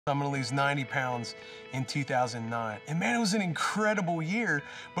I'm gonna lose 90 pounds in 2009. And man, it was an incredible year,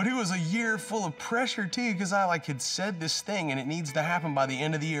 but it was a year full of pressure too, because I had said this thing and it needs to happen by the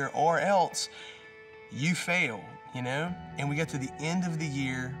end of the year or else you fail, you know? And we got to the end of the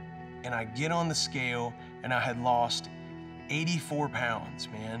year and I get on the scale and I had lost 84 pounds,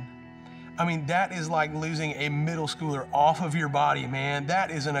 man. I mean, that is like losing a middle schooler off of your body, man.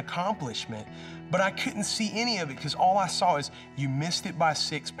 That is an accomplishment. But I couldn't see any of it because all I saw is you missed it by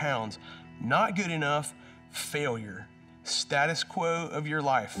 6 pounds. Not good enough, failure. Status quo of your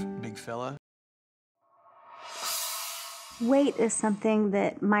life, big fella. Weight is something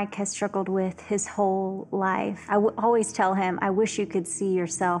that Mike has struggled with his whole life. I always tell him, I wish you could see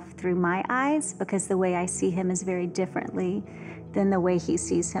yourself through my eyes because the way I see him is very differently than the way he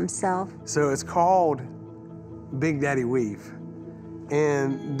sees himself. So it's called Big Daddy Weave.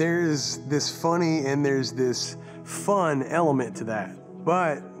 And there's this funny and there's this fun element to that.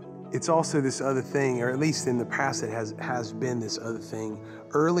 But it's also this other thing, or at least in the past it has been this other thing.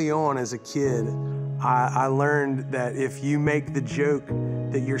 Early on as a kid, I learned that if you make the joke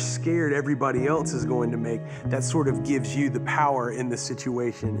that you're scared everybody else is going to make, that sort of gives you the power in the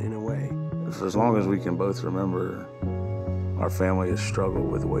situation in a way. For as long as we can both remember, our family has struggled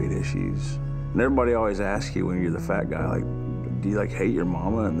with weight issues. And everybody always asks you when you're the fat guy, like, do you hate your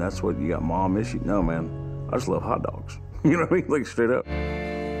mama and that's what you got mom issues? No, man, I just love hot dogs. You know what I mean? Like straight up.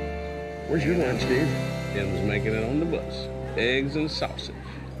 Where's your lunch, dude? Tim's making it on the bus. Eggs and sausage.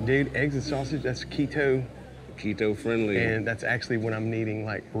 Dude, eggs and sausage, that's keto friendly. And that's actually what I'm needing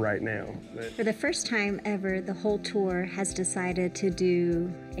like right now. For the first time ever, the whole tour has decided to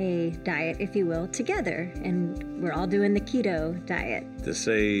do a diet, if you will, together. And we're all doing the keto diet. To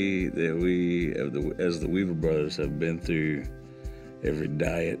say that we, as the Weaver brothers, have been through every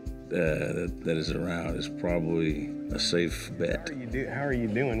diet that is around is probably a safe bet. How are you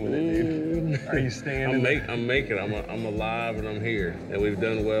doing with it, dude? Are you staying I'm making it. I'm alive and I'm here. And we've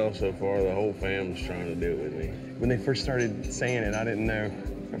done well so far. The whole family's trying to do it with me. When they first started saying it, I didn't know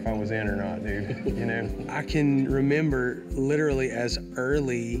if I was in or not, dude, you know? I can remember literally as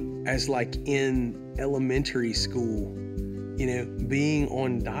early as like in elementary school, you know, being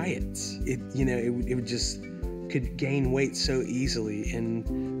on diets. It would just could gain weight so easily,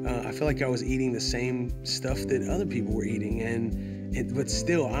 and I feel like I was eating the same stuff that other people were eating, but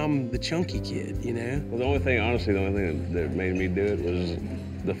still, I'm the chunky kid, you know? Well, the only thing that made me do it was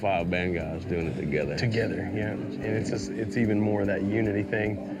the 5 band guys doing it together. Together, yeah, and it's even more that unity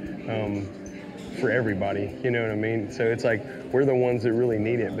thing for everybody, you know what I mean? So it's like, we're the ones that really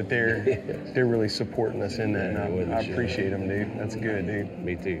need it, but they're really supporting us in that, and I appreciate them, dude. That's good, dude.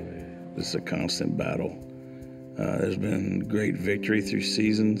 Me too. It's a constant battle. There's been great victory through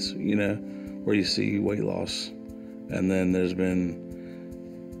seasons, you know, where you see weight loss. And then there's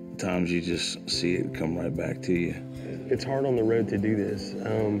been times you just see it come right back to you. It's hard on the road to do this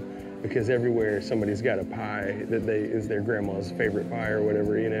because everywhere somebody's got a pie that is their grandma's favorite pie or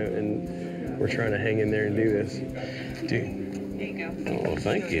whatever, you know, and we're trying to hang in there and do this. Dude. There you go. Oh,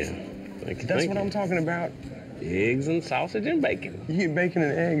 thank you. That's what I'm talking about. Eggs and sausage and bacon. You get bacon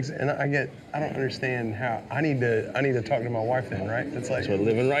and eggs, and I don't understand how. I need to talk to my wife then, right? That's what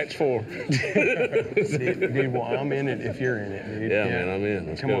living right's for. Dude, well, I'm in it if you're in it, dude. Yeah, man, I'm in.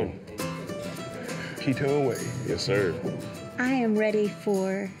 Let's go. On. Keto away. Yes, sir. I am ready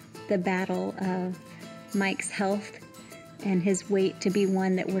for the battle of Mike's health and his weight to be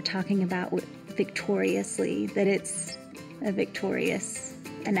one that we're talking about victoriously, that it's a victorious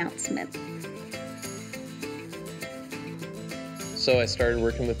announcement. So I started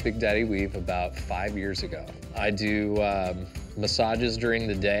working with Big Daddy Weave about 5 years ago. I do massages during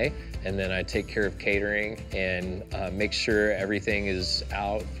the day, and then I take care of catering and make sure everything is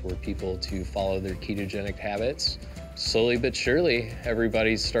out for people to follow their ketogenic habits. Slowly but surely,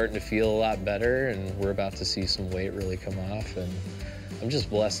 everybody's starting to feel a lot better, and we're about to see some weight really come off, and I'm just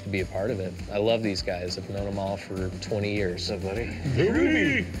blessed to be a part of it. I love these guys. I've known them all for 20 years. What's up, buddy?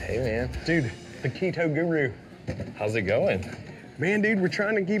 Ruby. Hey, man. Dude, the keto guru. How's it going? Man, dude, we're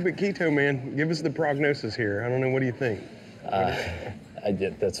trying to keep it keto, man. Give us the prognosis here. I don't know, what do you think?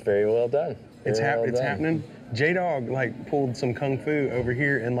 That's very well done. It's happening. J-Dog, like, pulled some kung fu over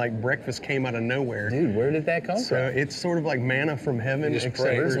here, and, like, breakfast came out of nowhere. Dude, where did that come from? So it's sort of like manna from heaven. You just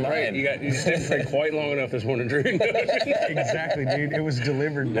didn't pray quite long enough this morning, Drew. Exactly, dude. It was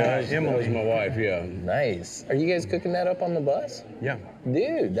delivered by Emily. That was my wife, yeah. Nice. Are you guys cooking that up on the bus? Yeah.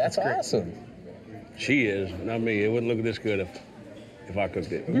 Dude, that's awesome. She is, not me. It wouldn't look this good if I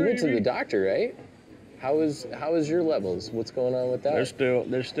cooked it. You went to the doctor, right? How is your levels? What's going on with that?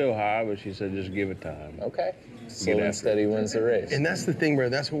 They're still high, but she said just give it time. Okay. Slow and steady wins the race. And that's the thing, bro.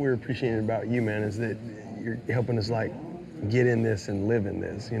 That's what we're appreciating about you, man, is that you're helping us, like, get in this and live in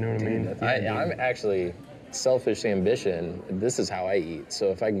this. You know what I mean? I'm actually selfish ambition. This is how I eat. So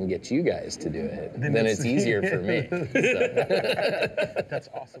if I can get you guys to do it, then it's easier for me. So. That's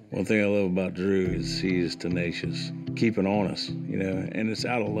awesome. One thing I love about Drew is he is tenacious, keeping on us, you know, and it's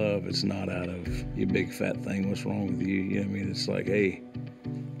out of love. It's not out of, you big fat thing, what's wrong with you? You know what I mean? It's like, hey,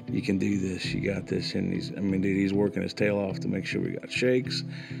 you can do this, you got this. And he's working his tail off to make sure we got shakes,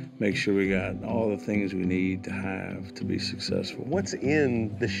 make sure we got all the things we need to have to be successful. What's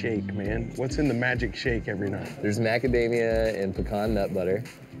in the shake, man? What's in the magic shake every night? There's macadamia and pecan nut butter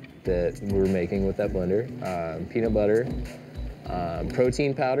that we're making with that blender, peanut butter,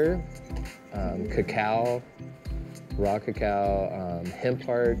 protein powder, cacao, raw cacao, hemp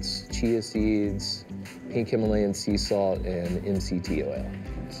hearts, chia seeds, pink Himalayan sea salt, and MCT oil.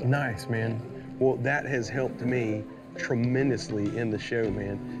 So. Nice, man. Well, that has helped me tremendously in the show,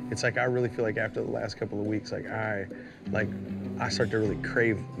 man. It's like I really feel like after the last couple of weeks, I start to really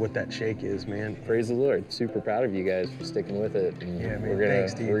crave what that shake is, man. Praise the Lord. Super proud of you guys for sticking with it. And yeah, man.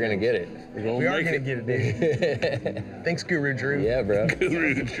 We're gonna get it. We are gonna get it, dude. Thanks, Guru Drew. Yeah, bro.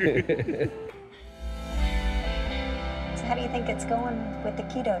 Guru Drew. So how do you think it's going with the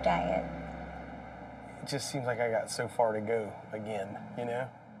keto diet? It just seems like I got so far to go again, you know?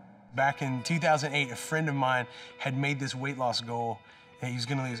 Back in 2008, a friend of mine had made this weight loss goal that he was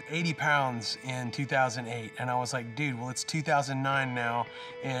gonna lose 80 pounds in 2008. And I was like, dude, well, it's 2009 now,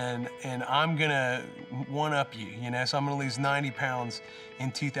 and I'm gonna one-up you, you know? So I'm gonna lose 90 pounds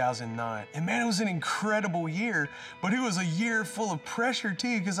in 2009. And man, it was an incredible year, but it was a year full of pressure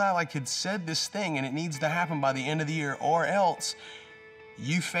too, because I had said this thing and it needs to happen by the end of the year or else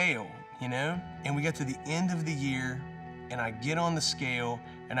you fail, you know? And we got to the end of the year and I get on the scale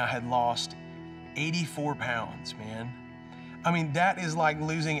and I had lost 84 pounds, man. I mean, that is like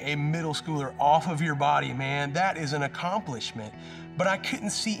losing a middle schooler off of your body, man. That is an accomplishment. But I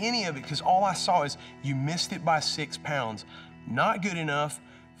couldn't see any of it because all I saw is you missed it by 6 pounds. Not good enough,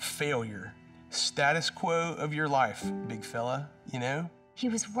 failure. Status quo of your life, big fella, you know? He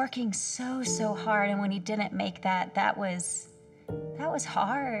was working so hard, and when he didn't make that, that was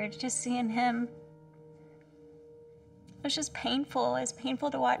hard. Just seeing him, it was just painful. It was painful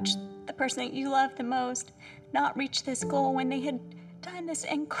to watch the person that you love the most not reach this goal when they had done this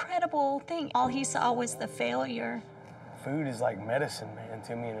incredible thing. All he saw was the failure. Food is like medicine, man,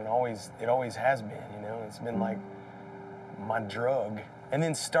 to me, and it always has been, you know? It's been like my drug. And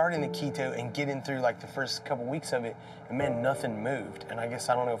then starting the keto and getting through like the first couple weeks of it, and man, nothing moved. And I guess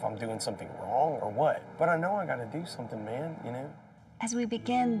I don't know if I'm doing something wrong or what, but I know I gotta do something, man, you know? As we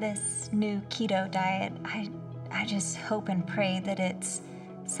begin this new keto diet, I just hope and pray that it's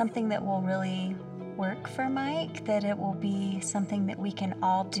something that will really work for Mike, that it will be something that we can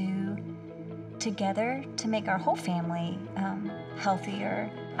all do together to make our whole family healthier.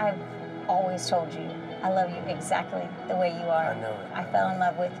 I've always told you, I love you exactly the way you are. I know it. I fell in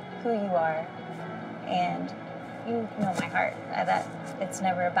love with who you are, and you know my heart. It's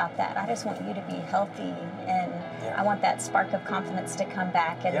never about that. I just want you to be healthy, and I want that spark of confidence to come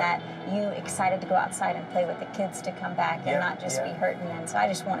back, and that you excited to go outside and play with the kids to come back, and not just be hurting. And so I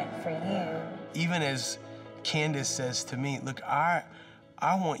just want it for you. Even as Candace says to me, look, I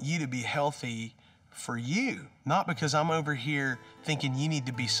want you to be healthy for you, not because I'm over here thinking you need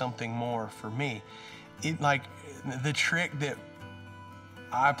to be something more for me. The trick that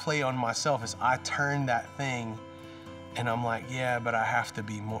I play on myself is I turn that thing and I'm like, yeah, but I have to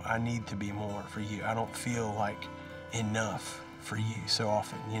be more, I need to be more for you. I don't feel like enough for you so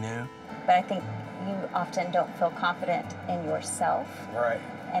often, you know? But I think you often don't feel confident in yourself. Right.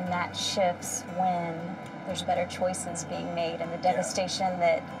 And that shifts when there's better choices being made, and the devastation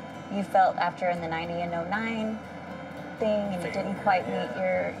that you felt after in the 90 and 09 thing, and you didn't quite meet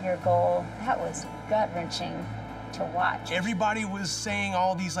your goal, that was gut-wrenching to watch. Everybody was saying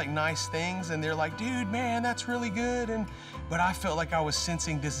all these like nice things, and they're like, dude, man, that's really good. But I felt like I was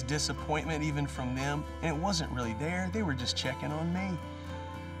sensing this disappointment even from them, and it wasn't really there. They were just checking on me.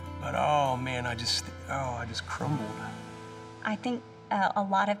 But oh man, I just crumbled. I think a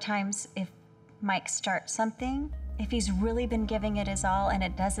lot of times if Mike starts something, if he's really been giving it his all and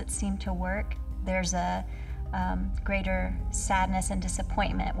it doesn't seem to work, there's a greater sadness and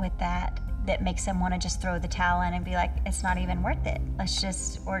disappointment with that makes him want to just throw the towel in and be like, it's not even worth it. Let's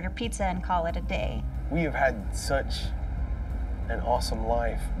just order pizza and call it a day. We have had such an awesome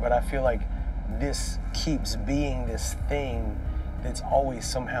life, but I feel like this keeps being this thing that's always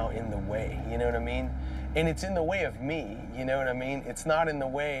somehow in the way, you know what I mean? And it's in the way of me, you know what I mean? It's not in the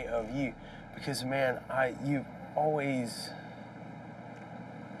way of you, because man, always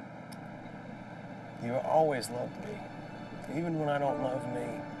loved me, even when I don't love me,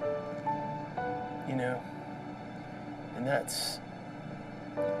 you know? And that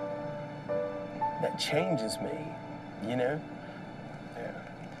changes me, you know? Yeah.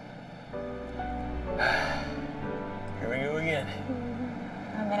 Here we go again.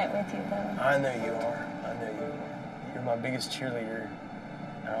 I'm in it with you, though. I know you are. I know you are. You're my biggest cheerleader.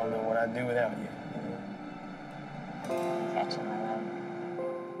 I don't know what I'd do without you. Catching my love.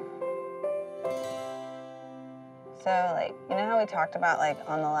 So, like, you know how we talked about, like,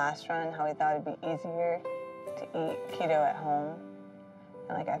 on the last run, how we thought it'd be easier to eat keto at home?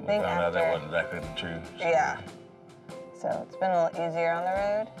 And, like, I think found out after... that wasn't exactly the truth. Yeah. So it's been a little easier on the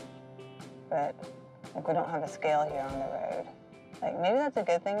road, but, like, we don't have a scale here on the road. Like, maybe that's a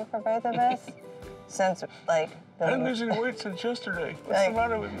good thing for both of us, since, like... I didn't lose any weight since yesterday. What's Like, the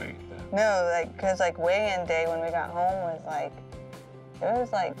matter with me? No, like, because, like, weigh-in day when we got home was, like, it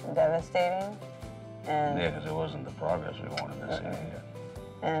was, like, devastating. And Yeah, because it wasn't the progress we wanted to see yet.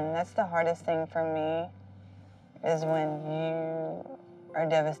 And that's the hardest thing for me, is when you are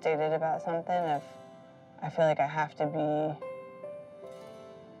devastated about something. If I feel like I have to be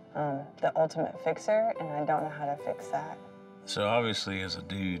the ultimate fixer, and I don't know how to fix that. So obviously, as a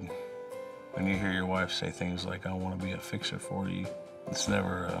dude, when you hear your wife say things like, I want to be a fixer for you, it's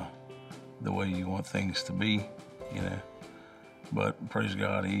never the way you want things to be, you know? But praise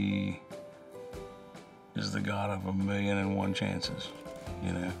God, he is the God of 1,000,001 chances,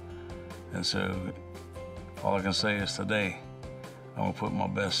 you know? And so all I can say is today, I'm gonna put my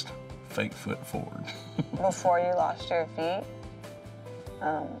best fake foot forward. Before you lost your feet,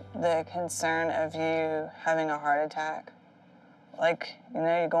 the concern of you having a heart attack, like, you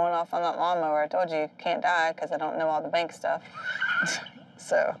know, you're going off on that lawnmower. I told you can't die because I don't know all the bank stuff.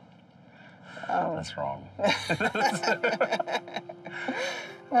 So. That's wrong. And,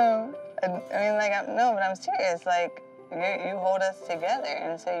 I mean, like, no, but I'm serious. Like, you hold us together,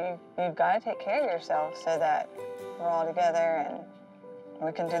 and so you've got to take care of yourself so that we're all together and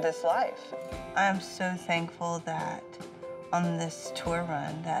we can do this life. I'm so thankful that on this tour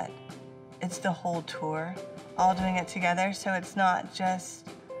run that it's the whole tour, all doing it together, so it's not just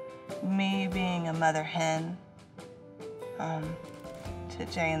me being a mother hen to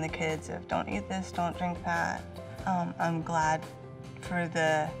Jay and the kids of don't eat this, don't drink that. I'm glad for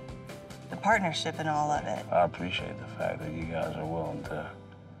the partnership and all of it. I appreciate the fact that you guys are willing to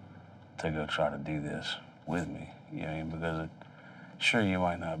go try to do this with me. You know what I mean? Because sure, you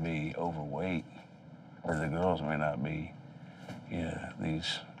might not be overweight, or the girls may not be, you know,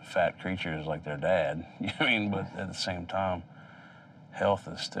 these fat creatures like their dad. You know what I mean? But at the same time, health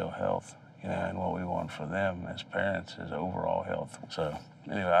is still health. You know, and what we want for them as parents is overall health. So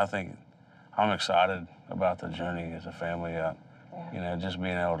anyway, I think I'm excited about the journey as a family. You know, just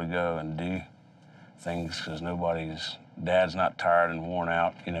being able to go and do things because dad's not tired and worn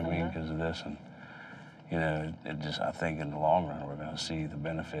out, you know what I mean, because of this. And, you know, I think in the long run, we're going to see the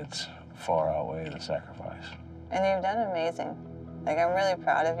benefits far outweigh the sacrifice. And you've done amazing. Like, I'm really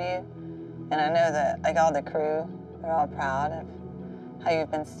proud of you. And I know that, like, all the crew, they're all proud of how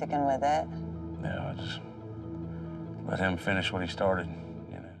you've been sticking with it. Yeah, I just let him finish what he started.